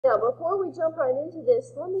Now, before we jump right into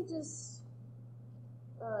this, let me just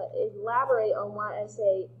elaborate on why I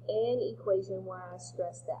say an equation, why I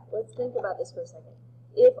stress that. Let's think about this for a second.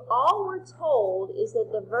 If all we're told is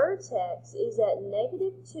that the vertex is at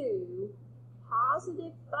 -2,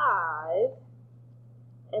 +5,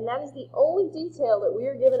 and that is the only detail that we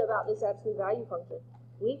are given about this absolute value function,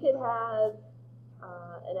 we could have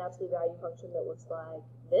an absolute value function that looks like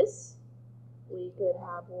this. We could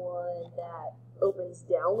have one that opens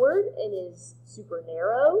downward and is super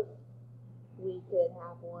narrow. We could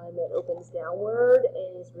have one that opens downward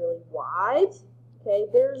and is really wide. Okay,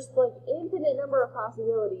 there's like infinite number of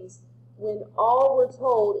possibilities when all we're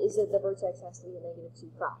told is that the vertex has to be a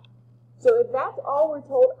 -2, 5. So if that's all we're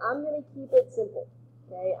told, I'm going to keep it simple.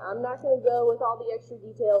 Okay, I'm not going to go with all the extra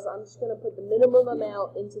details. I'm just going to put the minimum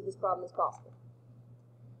amount into this problem as possible.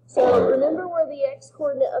 So remember where the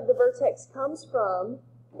x-coordinate of the vertex comes from.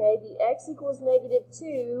 Okay, the x equals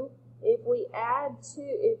 -2. If we add 2,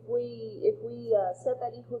 if we set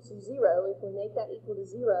that equal to 0, if we make that equal to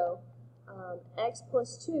 0, x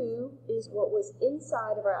plus 2 is what was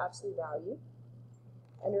inside of our absolute value.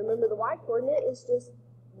 And remember, the y-coordinate is just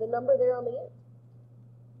the number there on the end.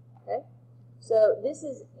 Okay, so this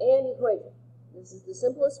is an equation. This is the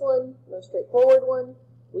simplest one, most straightforward one.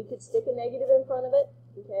 We could stick a negative in front of it.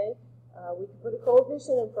 Okay, we could put a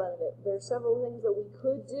coefficient in front of it. There are several things that we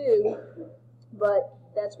could do, but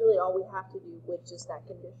that's really all we have to do with just that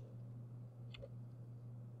condition.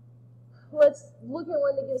 Let's look at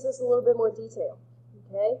one that gives us a little bit more detail.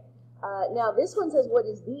 Okay, now this one says what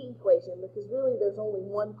is the equation, because really there's only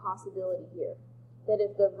one possibility here. That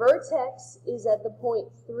if the vertex is at the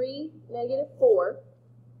point 3, -4,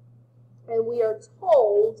 and we are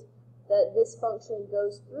told that this function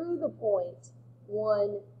goes through the point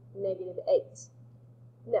 1, -8.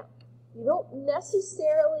 Now, you don't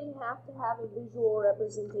necessarily have to have a visual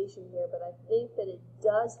representation here, but I think that it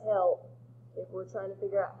does help if we're trying to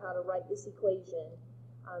figure out how to write this equation.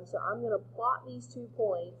 So I'm going to plot these 2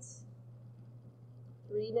 points,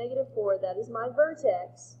 3, -4, that is my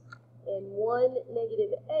vertex, and 1,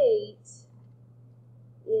 -8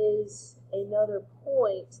 is another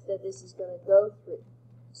point that this is going to go through.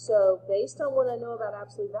 So based on what I know about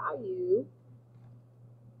absolute value,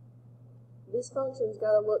 this function's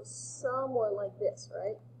got to look somewhat like this,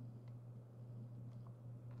 right?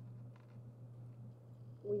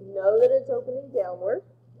 We know that it's opening downward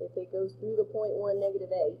if it goes through the point 1,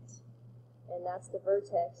 -8, and that's the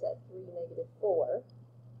vertex at 3, -4.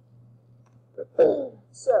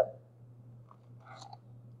 So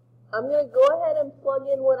I'm going to go ahead and plug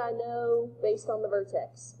in what I know based on the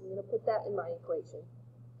vertex. I'm going to put that in my equation.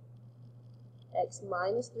 X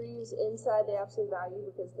minus 3 is inside the absolute value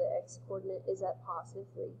because the x-coordinate is at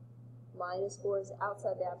 +3. Minus 4 is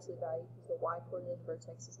outside the absolute value because the y-coordinate of the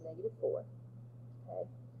vertex is -4. Okay.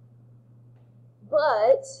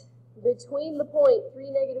 But between the point 3,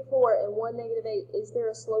 -4 and 1, -8, is there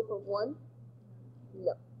a slope of 1?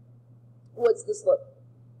 No. What's the slope?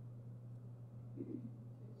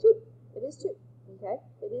 2. It is 2. Okay,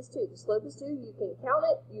 it is 2. The slope is 2. You can count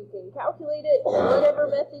it, you can calculate it, whatever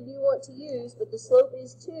method you want to use, but the slope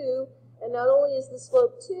is 2, and not only is the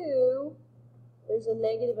slope 2, there's a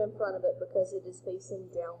negative in front of it because it is facing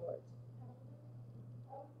downward.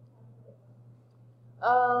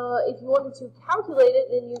 If you wanted to calculate it,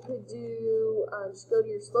 then you could do, just go to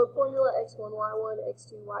your slope formula, x1, y1,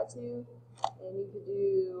 x2, y2, and you could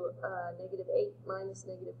do -8 minus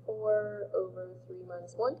 -4 over 3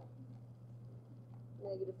 minus 1.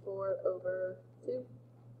 -4 over 2.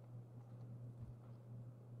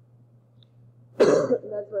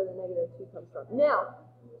 That's where the -2 comes from. Now,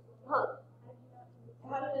 how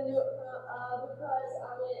did I do it? Because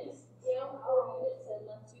I went down 4 units and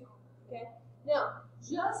left 2. Okay. Now,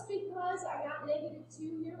 just because I got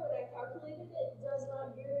 -2 here when I calculated it does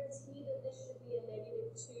not guarantee that this should be a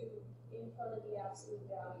 -2 in front of the absolute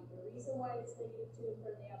value. The reason why it's -2 in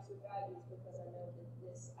front of the absolute value is because I know that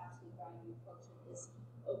this absolute value function is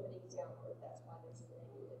opening downward. That's why there's a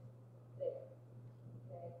negative there.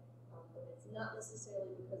 Okay, but it's not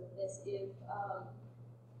necessarily because of this.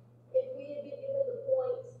 If we had been given the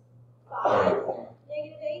point 5,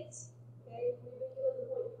 -8, okay, if we'd been given the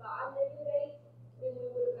point 5, -8, then we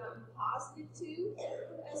would have gotten +2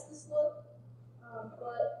 as the slope.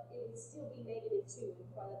 But it would still be -2 in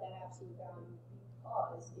front of that absolute value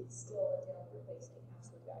because it's still a downward facing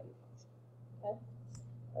absolute value function. Okay?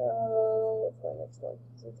 What's my next one?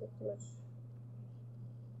 Does it take too much?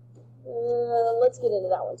 Let's get into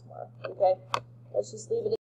that one tomorrow. Okay? Let's just leave it.